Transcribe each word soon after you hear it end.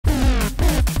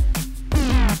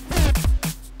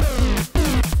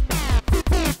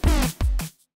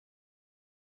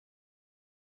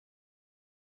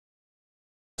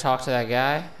talk to that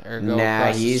guy or go Nah,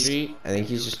 across the street? I think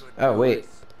he's just. Oh wait.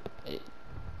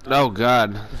 Oh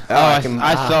God. Oh, I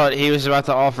thought he was about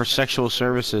to offer sexual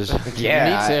services.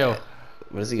 Yeah. Me too.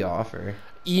 What does he offer?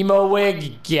 Emo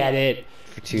wig, get it.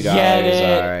 For $2. Get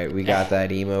it. All right, we got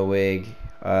that emo wig.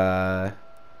 Consumables,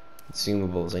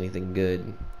 anything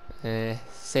good?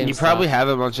 Same You stuff. probably have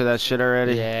a bunch of that shit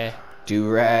already. Yeah.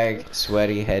 Do-rag,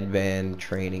 sweaty headband,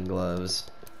 training gloves.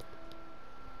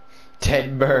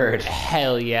 Dead bird.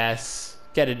 Hell yes.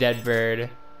 Get a dead bird.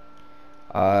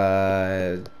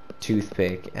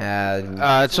 Toothpick. And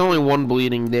It's only 1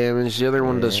 bleeding damage. The other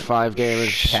one does 5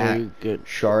 damage. So you're good.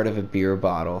 shard of a beer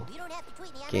bottle.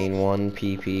 Gain 1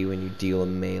 PP when you deal a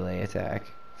melee attack.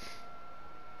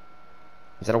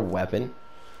 Is that a weapon?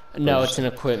 No, it's an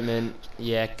equipment.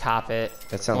 Yeah, cop it.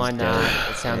 That sounds Why not?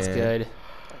 good. It sounds Yeah. good.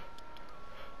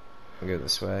 I'll go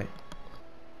this way.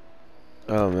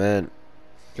 Oh man.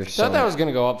 There's Thought that was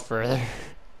gonna go up further.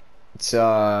 It's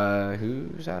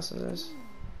whose house is this?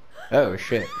 Oh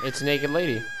shit. It's a naked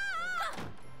lady.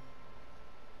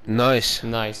 Nice.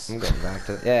 Nice. I'm going back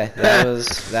to that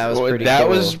was Well, pretty that cool.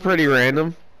 was pretty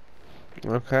random.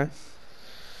 Okay.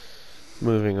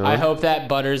 Moving on. I hope that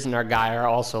Butters and our guy are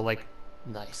also like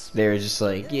nice. They were just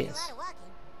like, yes.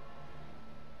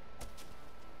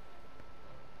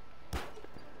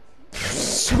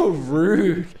 So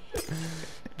rude.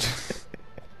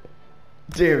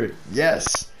 Dude,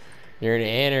 yes. You're an You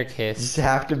anarchist. just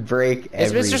have to break It's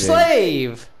everything. Mr.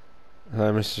 Slave. Hi,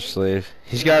 Mr. Slave.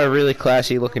 He's got a really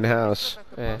classy looking house.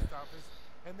 Yeah.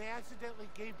 And they accidentally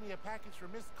gave me a package for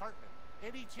Miss Cartman.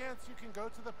 Any chance you can go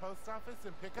to the post office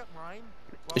and pick up mine?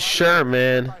 while Sure, I'm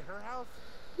man. by her house?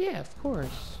 Yeah, of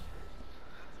course.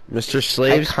 Mr. I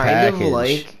Slave's kind package. of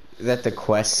like that the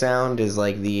quest sound is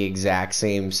like the exact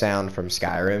same sound from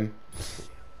Skyrim.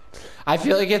 I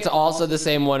feel like it's also the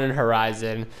same one in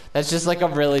Horizon. That's just like a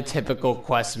really typical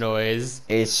quest noise.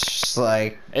 It's just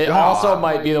like It also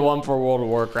might be the one for World of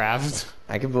Warcraft.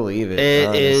 I can believe it.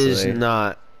 It is honestly.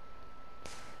 not.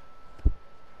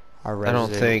 Our I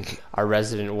don't think. Our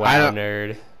resident I WoW don't-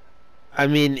 nerd. I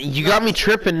mean, you got me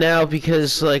tripping now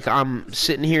because, like, I'm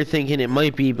sitting here thinking it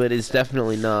might be, but it's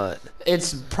definitely not.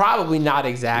 It's probably not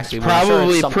exactly. It's but I'm sure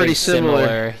probably it's something pretty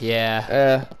similar.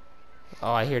 Yeah.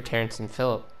 Oh, I hear Terrence and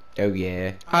Phillip. Oh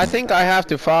yeah. I think I have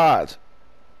to fight.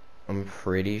 I'm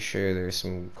pretty sure there's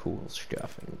some cool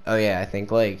stuff. Oh yeah, I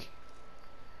think like.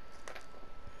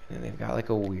 And they've got like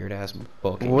a weird ass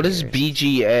book. What is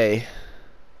BGA?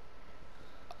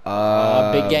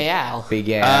 Big Gay Al. Big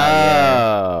Al. Yeah.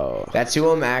 Oh. That's who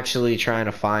I'm actually trying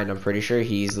to find. I'm pretty sure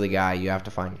he's the guy you have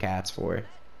to find cats for.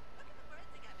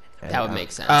 That would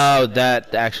make sense. Oh,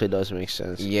 that actually does make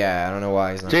sense. Yeah, I don't know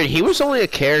why he's not. Dude, he was only a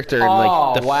character in,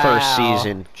 Oh, like, the wow. first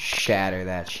season. Shatter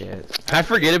that shit. I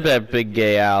forget about Big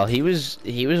Gay Al. He was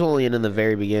only in the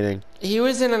very beginning. He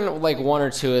was in like 1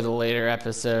 or 2 of the later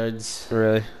episodes.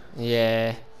 Really?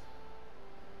 Yeah.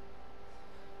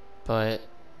 But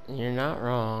you're not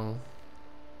wrong.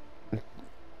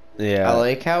 Yeah. I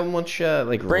like how much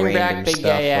like Bring random back Big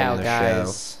stuff Gay from Al, the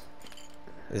guys.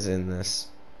 show is in this.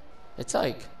 It's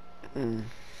like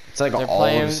It's like they're all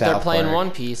playing. of South They're playing Park.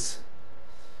 One Piece.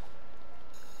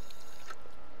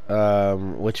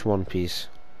 Which One Piece?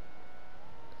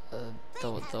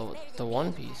 The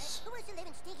One Piece.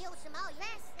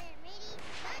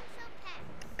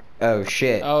 Oh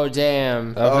shit. Oh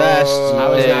damn! A vast I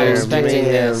was not damn expecting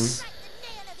man. this.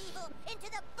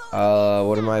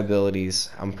 What are my abilities?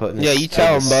 I'm putting this Yeah, you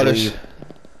tell him, to Butters. sleep.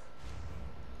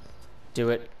 Do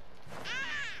it.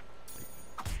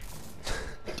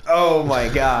 Oh my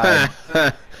god.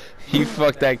 You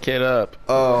fucked that kid up.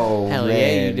 Oh Hell man.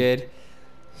 yeah, you did.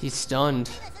 He's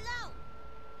stunned.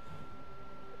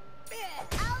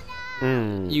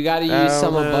 You gotta use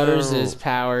some of Butters'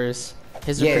 powers.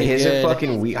 His are Yeah, pretty his good. are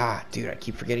fucking weak. Dude, I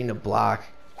keep forgetting to block.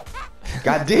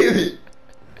 God damn it.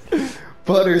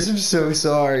 Butters, I'm so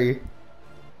sorry.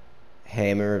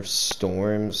 Hammer of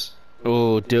Storms.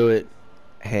 Oh, do it.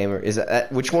 Hammer. Is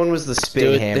that which one was the Do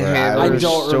spin it. hammer? The hammer I of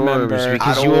don't storms, remember. I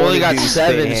because don't you only wanna got do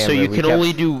 7, spin so hammer. you We can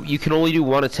kept- only do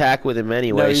 1 attack with him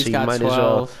anyway. No, he's so you got might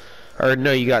 12. as well. Or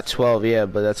no, you got 12. Yeah,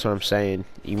 but that's what I'm saying.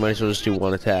 You might as well just do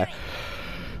 1 attack.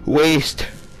 Waste.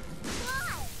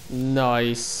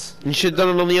 Nice. You should have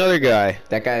done it on the other guy.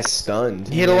 That guy's stunned.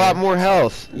 He had a lot more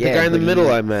health. The guy in the but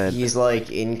middle, I meant. He's like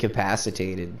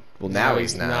incapacitated. Well, now No,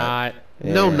 he's not.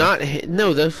 No, Yeah. not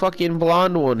no, the fucking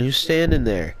blonde one who's standing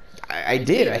there I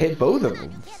did. I hit both of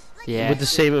them. Yeah. with the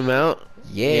same amount.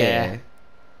 Yeah. Yeah.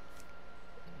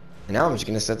 And now I'm just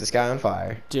gonna set this guy on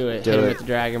fire. Do it. Do Hit him it. with the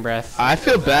dragon breath. I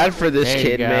feel bad for this There you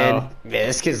kid, go. man. Man,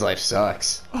 this kid's life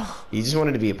sucks. He just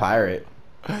wanted to be a pirate.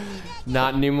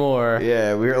 Not anymore.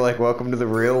 Yeah, we were like, welcome to the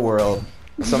real world.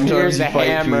 Sometimes Here's you a fight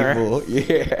hammer. people.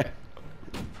 Yeah.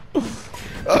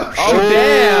 Oh,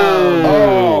 damn!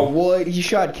 Oh, what? He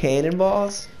shot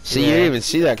cannonballs? See, you didn't even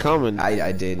see that coming.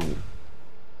 I didn't.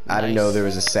 I didn't Nice. know there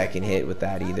was a second hit with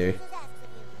that either.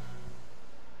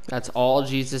 That's all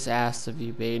Jesus asked of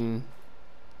you, Baden.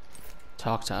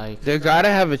 Talk to Ike. They gotta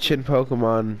have a chin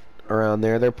Pokemon around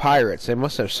there. They're pirates. They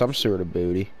must have some sort of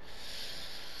booty.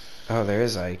 Oh, there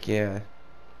is Ike, yeah.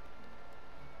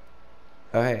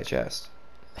 Oh, hey, a chest.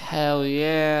 Hell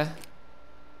yeah.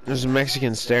 There's a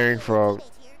Mexican staring frog.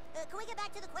 Can we get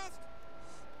back to the quest?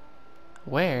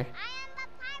 Where? I am the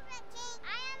pirate king.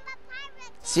 I am the pirate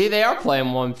king. See, they are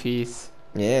playing One Piece.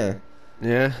 Yeah.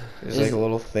 Yeah. There's like a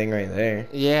little thing right there.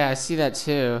 Yeah, I see that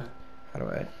too. How do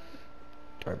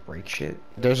I break shit?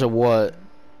 There's a what?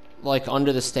 Like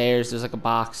under the stairs, there's like a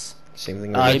box. Same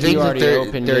thing. I Maybe think you that already they're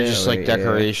opened they're it. just Oh, like wait, yeah.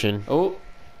 decoration. Oh,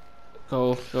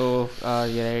 go. Yeah,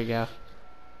 there you go.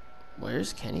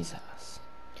 Where's Kenny's house?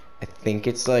 I think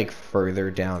it's like further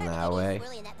down that way.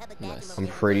 Nice. I'm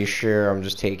pretty sure I'm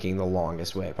just taking the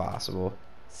longest way possible.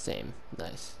 Same.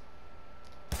 Nice.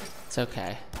 It's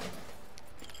okay.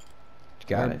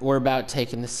 Got it. We're about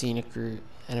taking the scenic route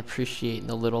and appreciating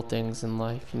the little things in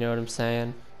life. You know what I'm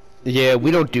saying? Yeah,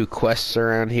 we don't do quests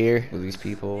around here. With these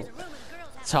people.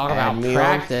 Talk Add about me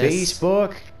practice. on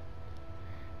Facebook.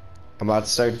 I'm about to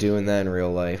start doing that in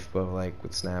real life, but like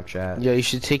with Snapchat. Yeah, you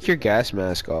should take your gas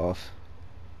mask off.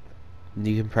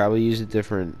 You can probably use a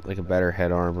different, like a better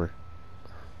head armor.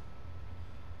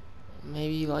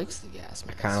 Maybe he likes the gas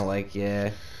mask. Kind of like,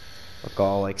 yeah. Look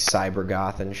all like cyber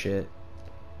goth and shit.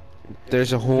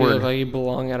 There's a You look horn. like you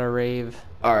belong at a rave.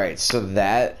 Alright, so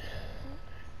that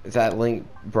link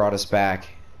brought us back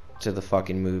to the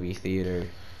fucking movie theater.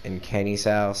 And Kenny's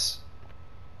house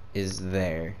is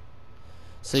there.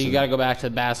 So you gotta go back to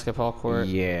the basketball court.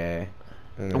 Yeah.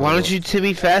 And Why don't you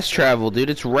Timmy fast travel, dude?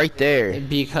 It's right there.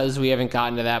 Because we haven't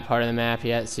gotten to that part of the map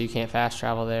yet, so you can't fast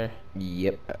travel there.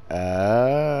 Yep.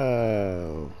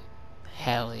 Oh.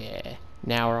 Hell yeah.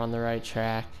 Now we're on the right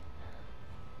track.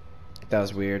 That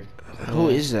was weird. Who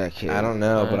is that kid? I don't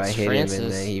know, but I it's hit him Francis.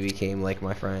 and then he became like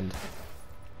my friend.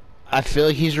 I feel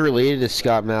like he's related to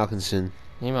Scott Malkinson.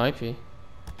 He might be.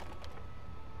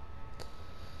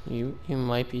 You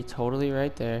might be totally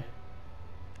right there.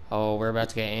 Oh, we're about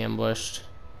to get ambushed.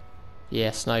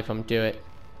 Yeah, snipe him. Do it.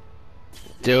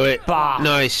 Do it. Bah!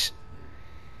 Nice.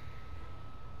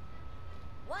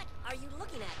 What are you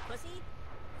looking at, pussy?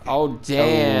 Oh,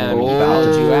 damn. Oh, He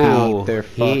bowed you out. Beat their He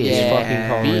fucking is Yeah, fucking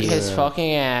hard. beat his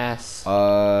fucking ass.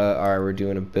 Alright, we're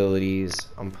doing abilities.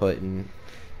 I'm putting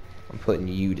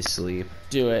you to sleep.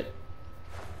 Do it.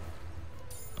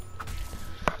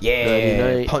 Yeah,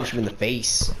 Nighty-night. punch him in the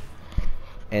face.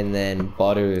 And then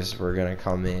Butters, we're gonna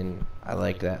come in. I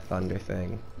like that thunder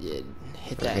thing. Yeah,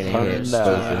 hit We're that gonna hammer. hit both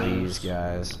of these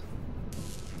guys.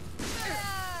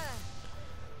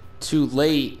 Too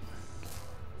late.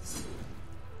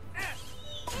 Hey,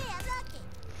 I'm lucky.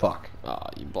 Fuck. Oh,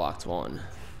 you blocked one.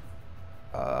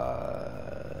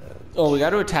 Uh. Oh, we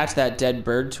got to attach that dead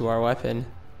bird to our weapon.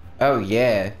 Oh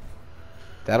yeah.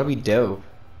 That'll be dope.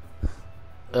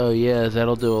 Oh yeah,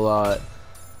 that'll do a lot.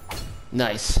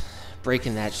 Nice.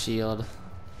 Breaking that shield.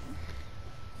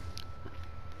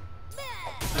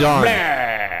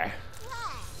 Darn.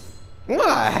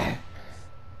 Why?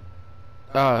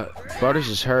 Butters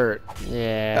is hurt.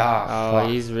 Yeah. Ah, Oh, fuck.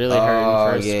 he's really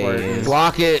hurting for yeah, he squirting. is.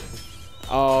 Block it.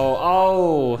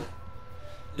 Oh.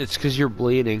 It's because you're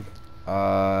bleeding.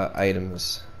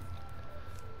 Items.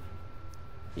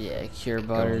 Yeah, cure Go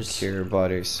butters. Cure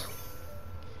Butters.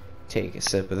 Take a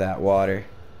sip of that water.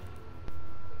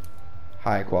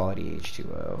 High quality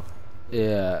H2O.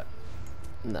 Yeah.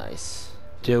 Nice.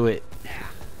 Do it.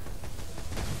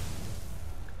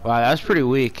 Wow, that was pretty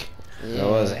weak. Yeah. That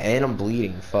was, and I'm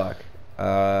bleeding. Fuck.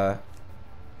 I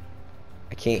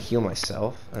can't heal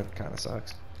myself. That kind of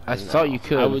sucks. I thought you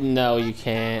could. I would no, you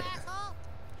can't. Asshole.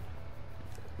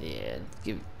 Yeah,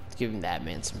 give him that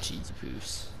man some cheesy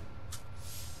poofs.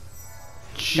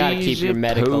 Gotta keep your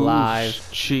medic poofs, alive.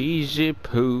 Cheesy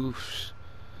poofs.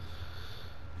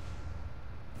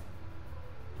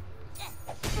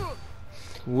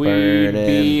 We Burn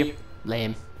be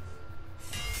lame.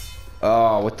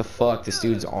 Oh, what the fuck? This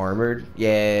dude's armored?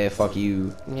 Yeah, fuck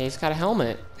you. Yeah, he's got a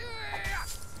helmet.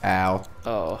 Ow.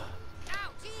 Oh. Ow,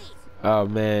 jeez. Oh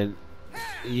man,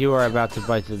 you are about to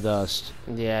bite the dust.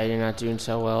 Yeah, you're not doing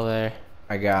so well there.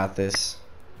 I got this.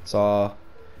 It's all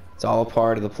a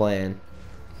part of the plan.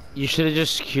 You should have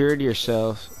just cured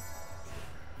yourself.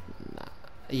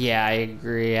 Yeah, I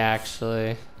agree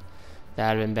actually.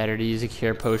 That'd have been better to use a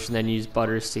cure potion than use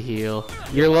Butters to heal.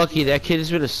 You're lucky. That kid's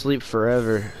been asleep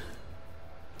forever.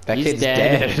 That He's kid's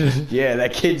dead. dead. Yeah,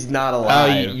 that kid's not Oh,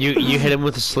 alive. you hit him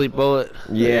with a sleep bullet?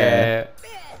 Yeah.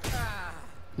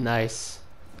 Nice.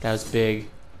 That was big.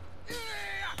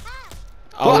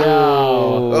 Oh,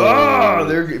 no.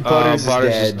 Oh, Butters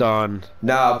Butters is is dead. done.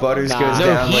 Nah, Butters Nah. goes No,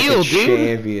 down heal, like a dude.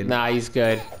 champion. Nah, he's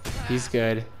good. He's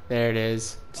good. There it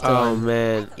is. It's Oh done.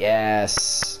 man.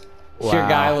 Yes. Wow. Your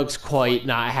guy looks quite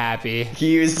not happy.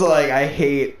 He was like, I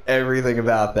hate everything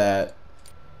about that.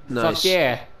 Nice. Fuck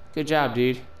yeah. Good job,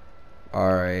 dude.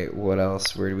 Alright, what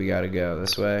else? Where do we gotta go?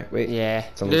 This way? Wait. Yeah.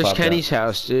 Someone There's popped up. Kenny's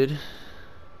house, dude.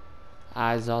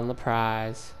 Eyes on the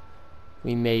prize.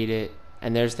 We made it.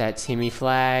 And there's that Timmy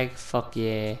flag. Fuck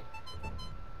yeah.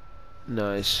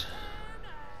 Nice.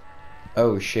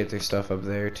 Oh shit, there's stuff up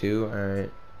there too.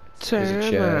 Alright. There's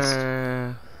a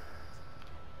chest.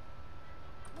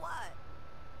 What?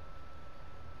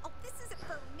 Oh, this isn't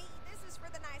for me. This is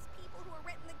for the nice people who are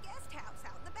renting the guest house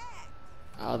out in the back.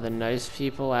 Oh, the nice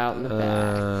people out in the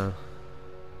back.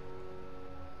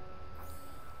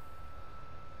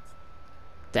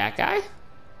 That guy?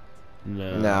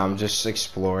 No. No, I'm just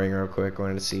exploring real quick.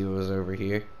 Wanted to see what was over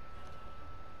here.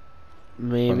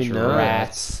 Maybe Bunch of not.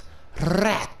 Rats.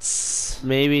 Rats.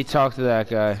 Maybe talk to that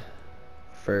guy.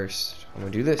 First, I'm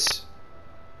gonna do this.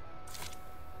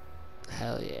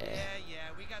 Hell yeah. Yeah,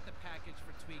 we got the package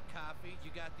for Tweet Coffee. You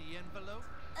got the envelope?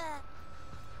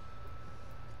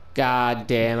 God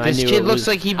damn, I This knew kid it looks was,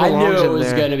 like he I knew belongs it in was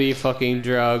there. gonna be fucking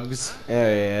drugs. Oh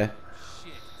yeah.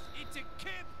 Shit, it's a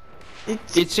kid.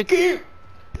 It's a goop.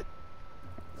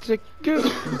 It's a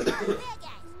goop.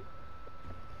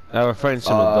 Oh, we're fighting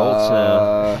some adults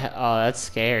now. Oh, that's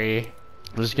scary.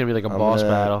 This is gonna be like a I'm boss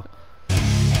gonna- battle.